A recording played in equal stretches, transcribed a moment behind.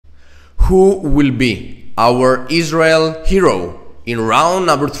who will be our Israel hero in round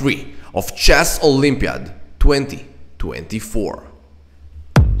number 3 of Chess Olympiad 2024.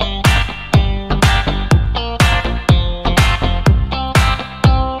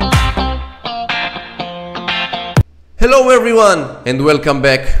 Hello everyone and welcome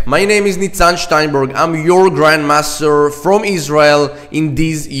back. My name is Nitzan Steinberg. I'm your grandmaster from Israel in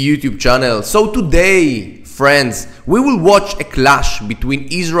this YouTube channel. So today, friends, we will watch a clash between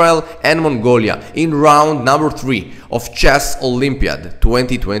Israel and Mongolia in round number 3 of Chess Olympiad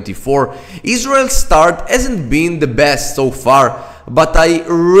 2024. Israel's start hasn't been the best so far, but I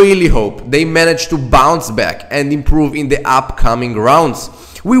really hope they manage to bounce back and improve in the upcoming rounds.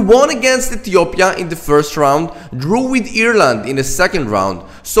 We won against Ethiopia in the first round, drew with Ireland in the second round,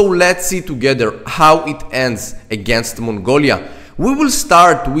 so let's see together how it ends against Mongolia. We will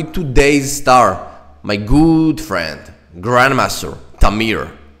start with today's star, my good friend, Grandmaster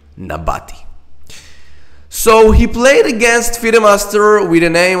Tamir Nabaty. So he played against FIDE Master with the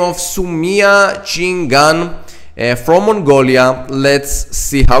name of Sumia Chingan from Mongolia. Let's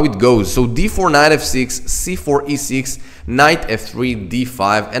see how it goes. So d4, knight f6, c4, e6, knight f3,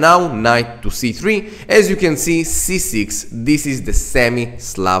 d5, and now knight to c3. As you can see, c6, this is the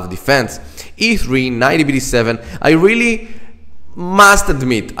semi-Slav defense. e3, knight b7. I really must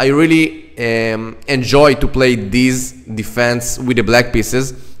admit, I really enjoy to play this defense with the black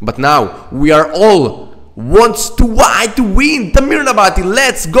pieces, but now we are all wants to white to win. Tamir Nabaty,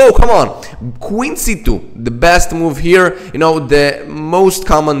 let's go, come on. Queen c2, the best move here, you know, the most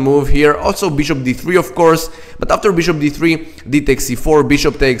common move here. Also bishop d3, of course, but after bishop d3, d takes c4,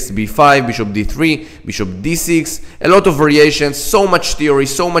 bishop takes b5, bishop d3, bishop d6. A lot of variations, so much theory,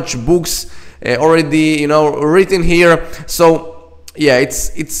 so much books already, you know, written here. So yeah,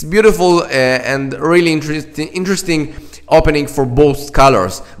 it's beautiful and really interesting opening for both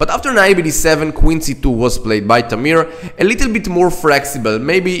colors. But after knight b7, queen c2 was played by Tamir, a little bit more flexible.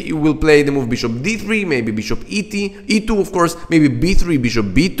 Maybe you will play the move bishop d3, maybe bishop e2, of course, maybe b3, bishop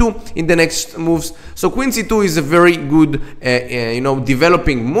b2 in the next moves. So queen c2 is a very good, you know,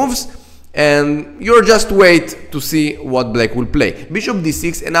 developing moves, and you're just wait to see what black will play. Bishop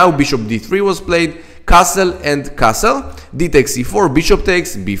d6, and now bishop d3 was played. Castle and castle, d takes c4, bishop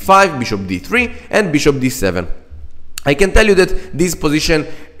takes b5, bishop d3, and bishop d7. I can tell you that this position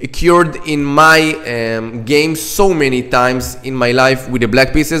occurred in my game so many times in my life with the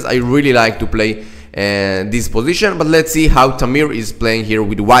black pieces. I really like to play this position, but let's see how Tamir is playing here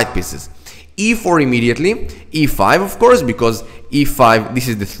with white pieces. e4 immediately, e5 of course, because e5, this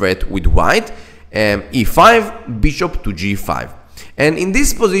is the threat with white, e5, bishop to g5. And in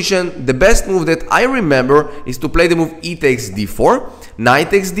this position, the best move that I remember is to play the move e takes d4,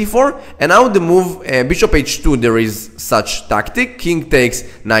 knight takes d4, and now the move bishop h2, there is such tactic, king takes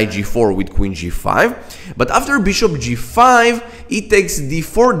knight g4 with queen g5. But after bishop g5, e takes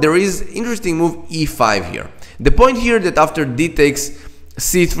d4, there is interesting move e5 here. The point here that after d takes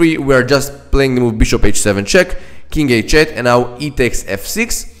c3, we are just playing the move bishop h7 check, king h8, and now e takes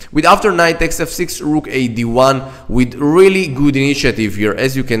f6. With after knight takes f6, rook a d1 with really good initiative here.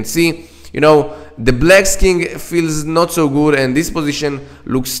 As you can see, you know, the black's king feels not so good and this position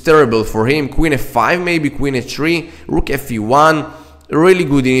looks terrible for him. Queen f5, maybe queen h3, rook fe1, really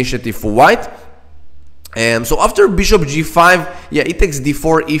good initiative for white. So after bishop g5, yeah, it takes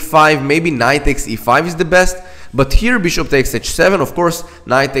d4, e5, maybe knight takes e5 is the best. But here bishop takes h7, of course,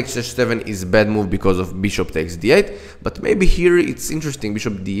 knight takes h7 is a bad move because of bishop takes d8. But maybe here it's interesting,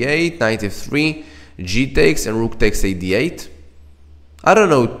 bishop d8, knight f3, g takes, and rook takes a d8. I don't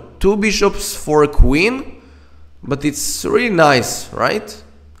know, 2 bishops for a queen, but it's really nice, right?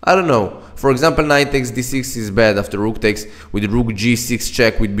 I don't know. For example, knight takes d6 is bad after rook takes with rook g6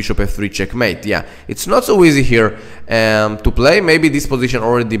 check with bishop f3 checkmate. Yeah, it's not so easy here to play. Maybe this position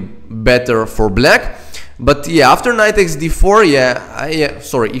already better for black. But yeah, after knight takes d4,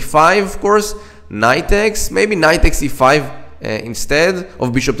 sorry, e5 of course, knight takes, maybe knight takes e5 instead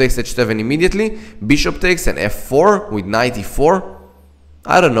of bishop takes h7 immediately. Bishop takes and f4 with knight e4.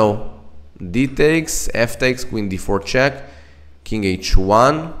 I don't know. D takes, f takes, queen d4 check, king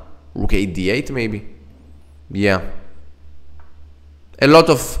h1, rook a d8 maybe. Yeah. A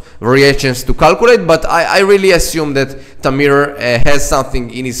lot of variations to calculate, but I really assume that Tamir has something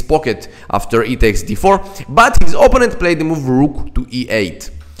in his pocket after e takes d4. But his opponent played the move rook to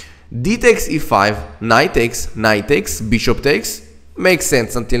e8. D takes e5, knight takes, bishop takes. Makes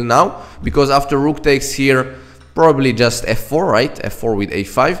sense until now, because after rook takes here, probably just f4, right? f4 with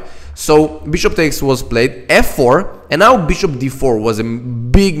a5. So bishop takes was played, f4, and now bishop d4 was a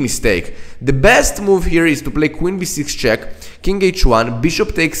big mistake. The best move here is to play queen b6 check, king h1,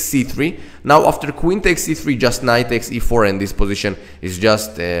 bishop takes c3. Now after queen takes c3, just knight takes e4, and this position is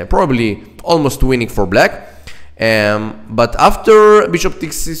just probably almost winning for black. But after bishop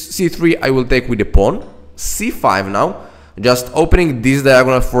takes c3, I will take with the pawn, c5 now, just opening this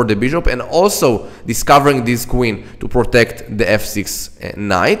diagonal for the bishop and also discovering this queen to protect the f6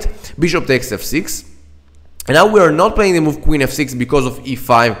 knight. Bishop takes f6. And now we are not playing the move queen f6 because of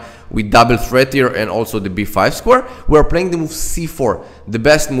e5 with double threat here and also the b5 square. We are playing the move c4, the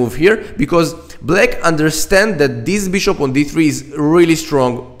best move here, because black understand that this bishop on d3 is a really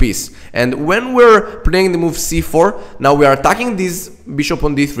strong piece. And when we're playing the move c4, now we are attacking this bishop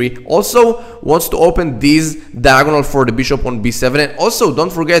on d3, also wants to open this diagonal for the bishop on b7, and also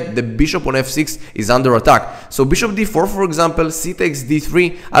don't forget the bishop on f6 is under attack. So bishop d4, for example, c takes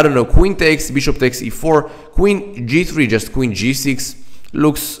d3, I don't know, queen takes, bishop takes e4, queen g3, just queen g6,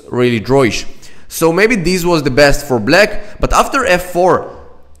 looks really drawish. So maybe this was the best for black, but after f4,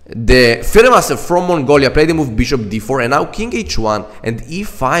 the Fieldmaster from Mongolia played the move bishop d4, and now king h1 and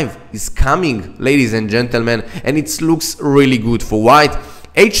e5 is coming, ladies and gentlemen, and it looks really good for white.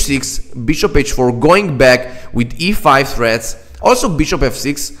 h6, bishop h4, going back with e5 threats. Also bishop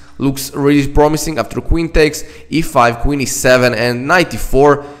f6 looks really promising after queen takes, e5, queen e7, and knight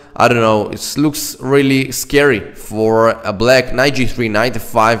e4. I don't know, it looks really scary for a black. Knight g3, knight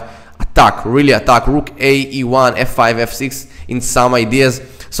f5, attack, really attack, rook a, e1, f5, f6 in some ideas.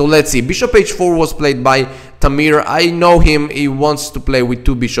 So let's see, bishop h4 was played by Tamir. I know him, he wants to play with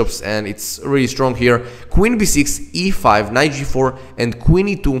two bishops and it's really strong here. Queen b6, e5, knight g4, and queen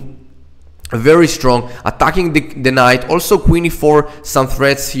e2, very strong, attacking the knight. Also queen e4, some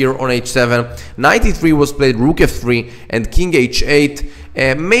threats here on h7. Knight e3 was played, rook f3, and king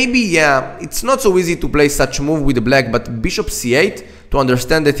h8. Maybe, yeah, it's not so easy to play such a move with the black, but bishop c8 to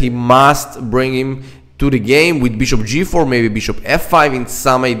understand that he must bring him to the game with bishop g4, maybe bishop f5 in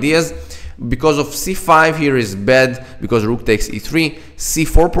some ideas. Because of c5 here is bad, because rook takes e3,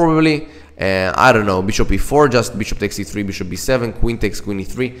 c4 probably, I don't know, bishop e4, just bishop takes e3, bishop b7, queen takes queen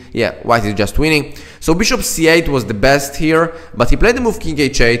e3. Yeah, white is just winning. So bishop c8 was the best here, but he played the move king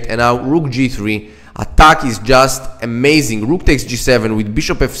h8, and now rook g3. Attack is just amazing. Rook takes g7 with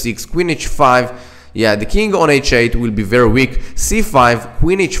bishop f6, queen h5. Yeah, the king on h8 will be very weak. c5,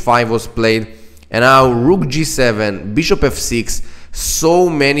 queen h5 was played, and now rook g7, bishop f6. So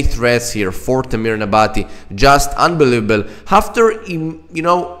many threats here for Tamir Nabaty, just unbelievable. After, you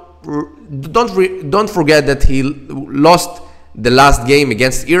know, don't forget that he lost the last game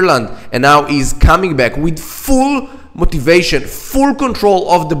against Ireland, and now he's coming back with full motivation, full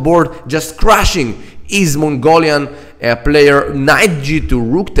control of the board, just crashing his Mongolian player. Knight g2,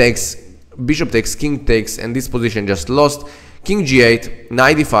 rook takes, bishop takes, king takes, and this position just lost. King g8,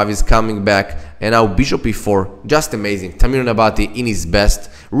 knight e5 is coming back, and now bishop e4, just amazing. Tamir Nabaty in his best.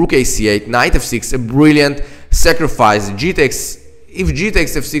 Rook ac8, knight f6, a brilliant sacrifice. G takes, if g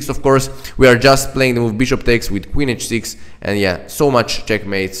takes f6, of course, we are just playing the move bishop takes with queen h6, and yeah, so much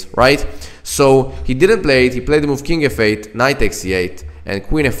checkmates, right? So he didn't play it, he played the move king f8, knight takes c8, and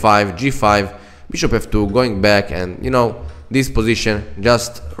queen f5, g5, bishop f2, going back, and you know, this position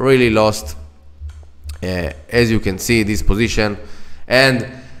just really lost. As you can see, this position, and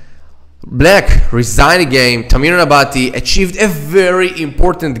black resigned the game. Tamir Nabaty achieved a very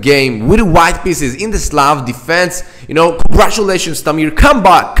important game with white pieces in the Slav defense. You know, congratulations, Tamir. Come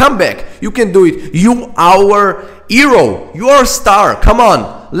back. You can do it. You our hero. You are a star. Come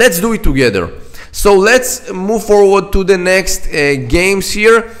on, let's do it together. So let's move forward to the next games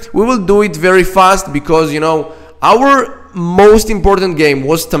here. We will do it very fast because, you know, our most important game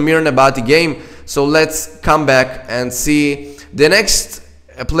was Tamir Nabaty game. So let's come back and see the next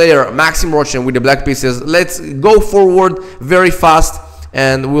player, Maxim Rochen, with the black pieces. Let's go forward very fast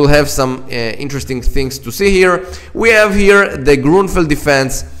and we'll have some interesting things to see here. We have here the Grunfeld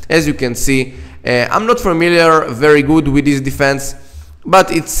defense, as you can see. I'm not familiar very good with this defense,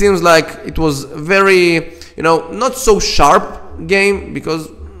 but it seems like it was very, you know, not so sharp game, because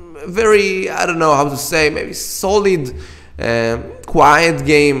very, I don't know how to say, maybe solid, quiet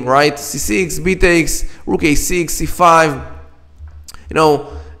game, right? c6, b takes, rook a6, c5, you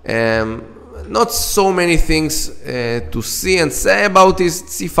know, not so many things to see and say about this.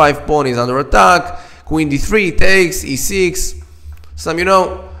 c5 pawn is under attack, queen d3 takes, e6, some, you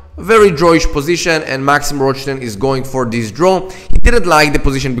know, very drawish position, and Maxim Rochten is going for this draw. He didn't like the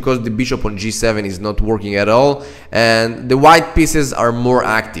position because the bishop on g7 is not working at all, and the white pieces are more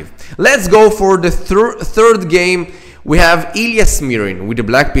active. Let's go for the third game. we have Ilya Smirin with the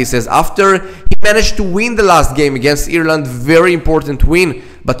black pieces after he managed to win the last game against Ireland. Very important win.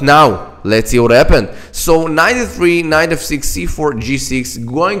 But now, let's see what happened. So knight e3, knight f6, c4, g6,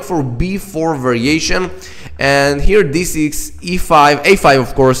 going for b4 variation. And here d6, e5, a5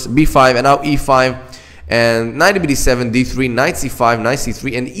 of course, b5, and now e5. And knight b7, d3, knight c5, knight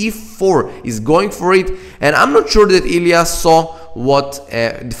c3, and e4 is going for it. And I'm not sure that Ilya saw what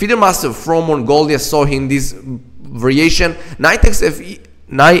the FIDE master from Mongolia saw in this variation. Knight takes f,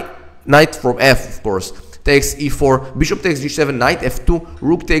 knight from f, of course, takes e4, bishop takes g7, knight f2,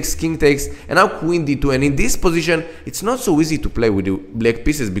 rook takes, king takes, and now queen d2. And in this position, it's not so easy to play with the black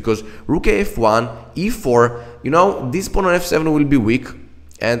pieces because rook f1, e4, you know, this pawn on f7 will be weak.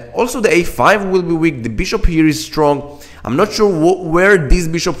 And also the a5 will be weak. The bishop here is strong. I'm not sure where this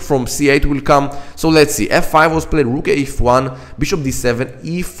bishop from c8 will come. So let's see. f5 was played, rook f1, bishop d7,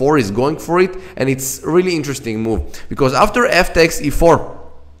 e4 is going for it. And it's a really interesting move. Because after f takes e4,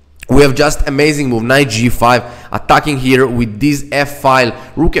 we have just amazing move. Knight g5, attacking here with this f file,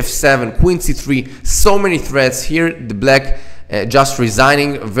 rook f7, queen c3. So many threats here. The black just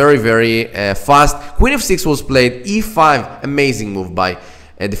resigning very fast. Queen f6 was played, e5, amazing move by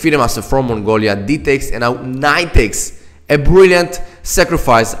the FIDE master from Mongolia. D takes, and now knight takes, a brilliant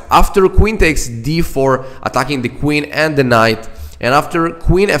sacrifice. After queen takes d4, attacking the queen and the knight. And after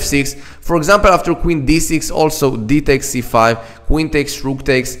queen f6, for example, after queen d6, also d takes c5, queen takes, rook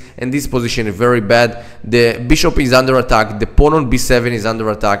takes, and this position is very bad. The bishop is under attack, the pawn on b7 is under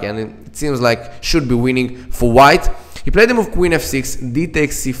attack, and it seems like should be winning for white. He played the move queen f6, d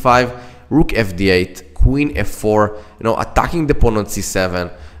takes c5, rook fd8, queen f4, you know, attacking the pawn on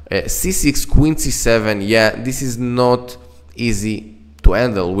c7, c6, queen c7. Yeah, this is not easy to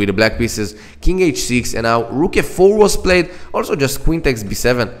handle with the black pieces. King h6, and now rook f4 was played. Also just queen takes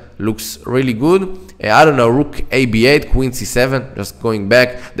b7 looks really good. I don't know, rook a b8, queen c7, just going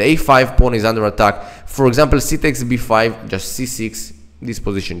back. The a5 pawn is under attack. For example, c takes b5, just c6. This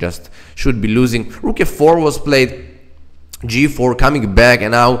position just should be losing. Rook f4 was played, g4 coming back,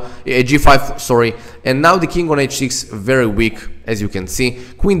 and now g5, sorry, and now the king on h6 very weak, as you can see.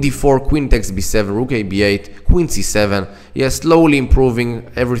 Queen d4, queen takes b7, rook a b8, queen c7. Yeah, slowly improving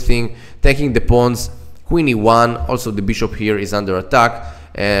everything, taking the pawns. Queen e1, also the bishop here is under attack.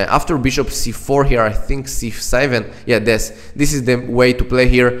 After bishop c4 here, I think c7. Yeah, this is the way to play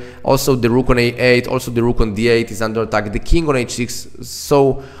here. Also the rook on a8, also the rook on d8 is under attack. The king on h6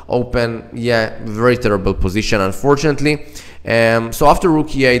 so open. Yeah, very terrible position, unfortunately. So after rook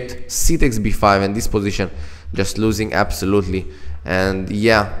e8, c takes b5, and this position just losing absolutely. And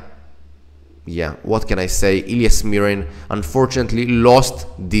yeah, what can I say? Ilya Smirin unfortunately lost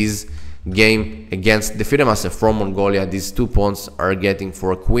this game against the FIDE master from Mongolia. These two pawns are getting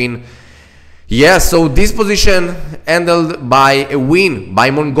for a queen. Yeah, so this position handled by a win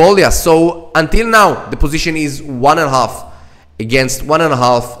by Mongolia. So until now the position is 1.5 against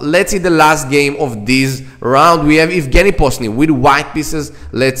 1.5. Let's see the last game of this round. We have Evgeny Posny with white pieces.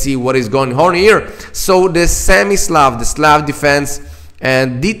 Let's see what is going on here. So the semi-Slav, the Slav defense,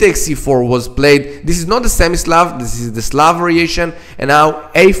 and d takes c4 was played. This is not the semi-Slav, this is the Slav variation. And now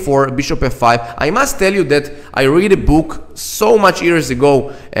a4, bishop f5. I must tell you that I read a book so much years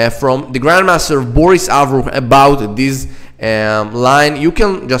ago from the Grandmaster Boris Avruch about this line. You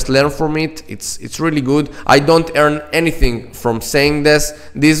can just learn from it. It's really good. I don't earn anything from saying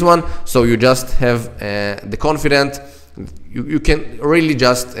this one, so you just have the confidence. You can really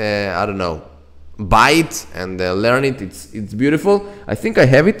just I don't know, buy it and learn it. It's beautiful. I think I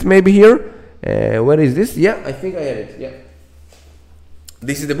have it maybe here. Where is this? Yeah, I think I have it. Yeah,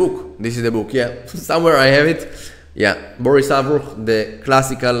 this is the book. This is the book. Yeah, somewhere I have it. Yeah, Boris Avruch, the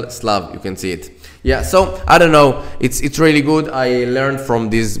classical Slav. You can see it. Yeah, so I don't know. It's really good. I learned from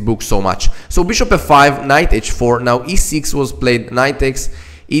this book so much. So bishop f5, knight h4. Now e6 was played. Knight takes,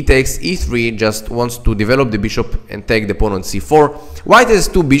 e takes, e3 just wants to develop the bishop and take the pawn on c4. White has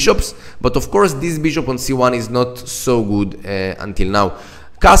two bishops, but of course this bishop on c1 is not so good until now.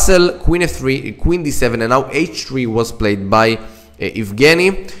 Castle, queen f3, queen d7, and now h3 was played by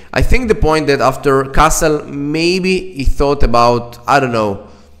Evgeny. I think the point that after castle, maybe he thought about, I don't know,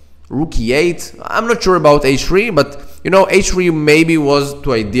 rook e8. I'm not sure about h3, but you know, h3 maybe was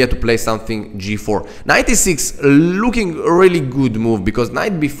the idea to play something g4. Knight e6, looking a really good move, because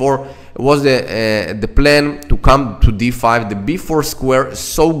knight b4 was the plan to come to d5. The b4 square,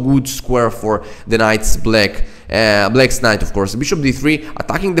 so good square for the knight's black's knight, of course. Bishop d3,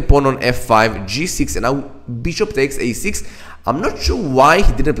 attacking the pawn on f5, g6, and now bishop takes a6. I'm not sure why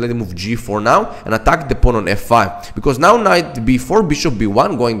he didn't play the move g4 now and attack the pawn on f5, because now knight b4, bishop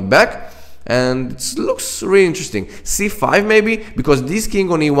b1 going back. and it looks really interesting. c5 maybe, because this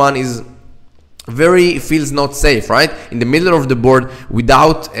king on e1 is feels not safe, right? In the middle of the board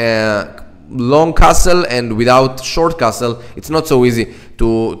without long castle and without short castle, it's not so easy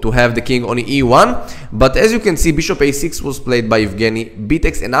to have the king on e1. But as you can see, bishop a6 was played by Evgeny, b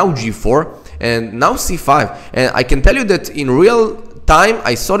takes, and now g4, and now c5. And I can tell you that in real time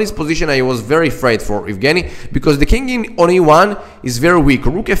I saw this position, I was very afraid for Evgeny, because the king on e1 is very weak.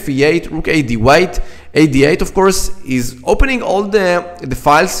 Rook f8, rook ad8 of course is opening all the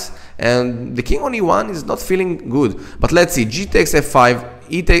files, and the king on e1 is not feeling good. But let's see, g takes f5,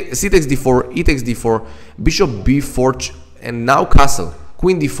 c takes d4, e takes d4, bishop b4, and now castle,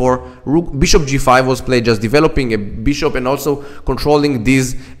 queen d4, rook, bishop g5 was played, just developing a bishop and also controlling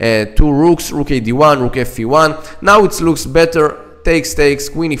these two rooks, rook ad1, rook fe1. Now it looks better. Takes,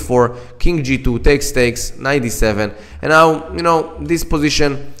 queen e4, king g2, takes, knight d7, and now, you know, this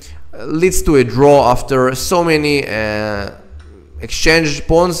position leads to a draw after so many exchange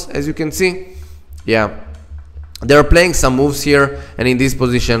pawns, as you can see. Yeah, they're playing some moves here, and in this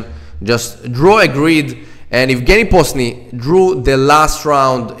position, just draw agreed, and Evgeny Postny drew the last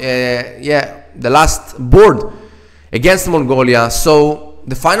round, the last board against Mongolia. So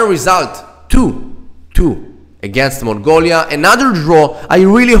the final result, 2-2. Against Mongolia, another draw. I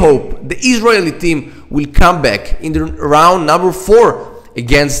really hope the Israeli team will come back in the round number 4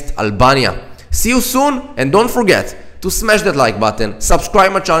 against Albania. See you soon, and don't forget to smash that like button,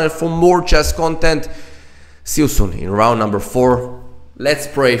 subscribe my channel for more chess content. See you soon in round number 4. Let's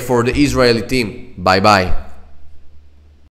pray for the Israeli team. Bye bye.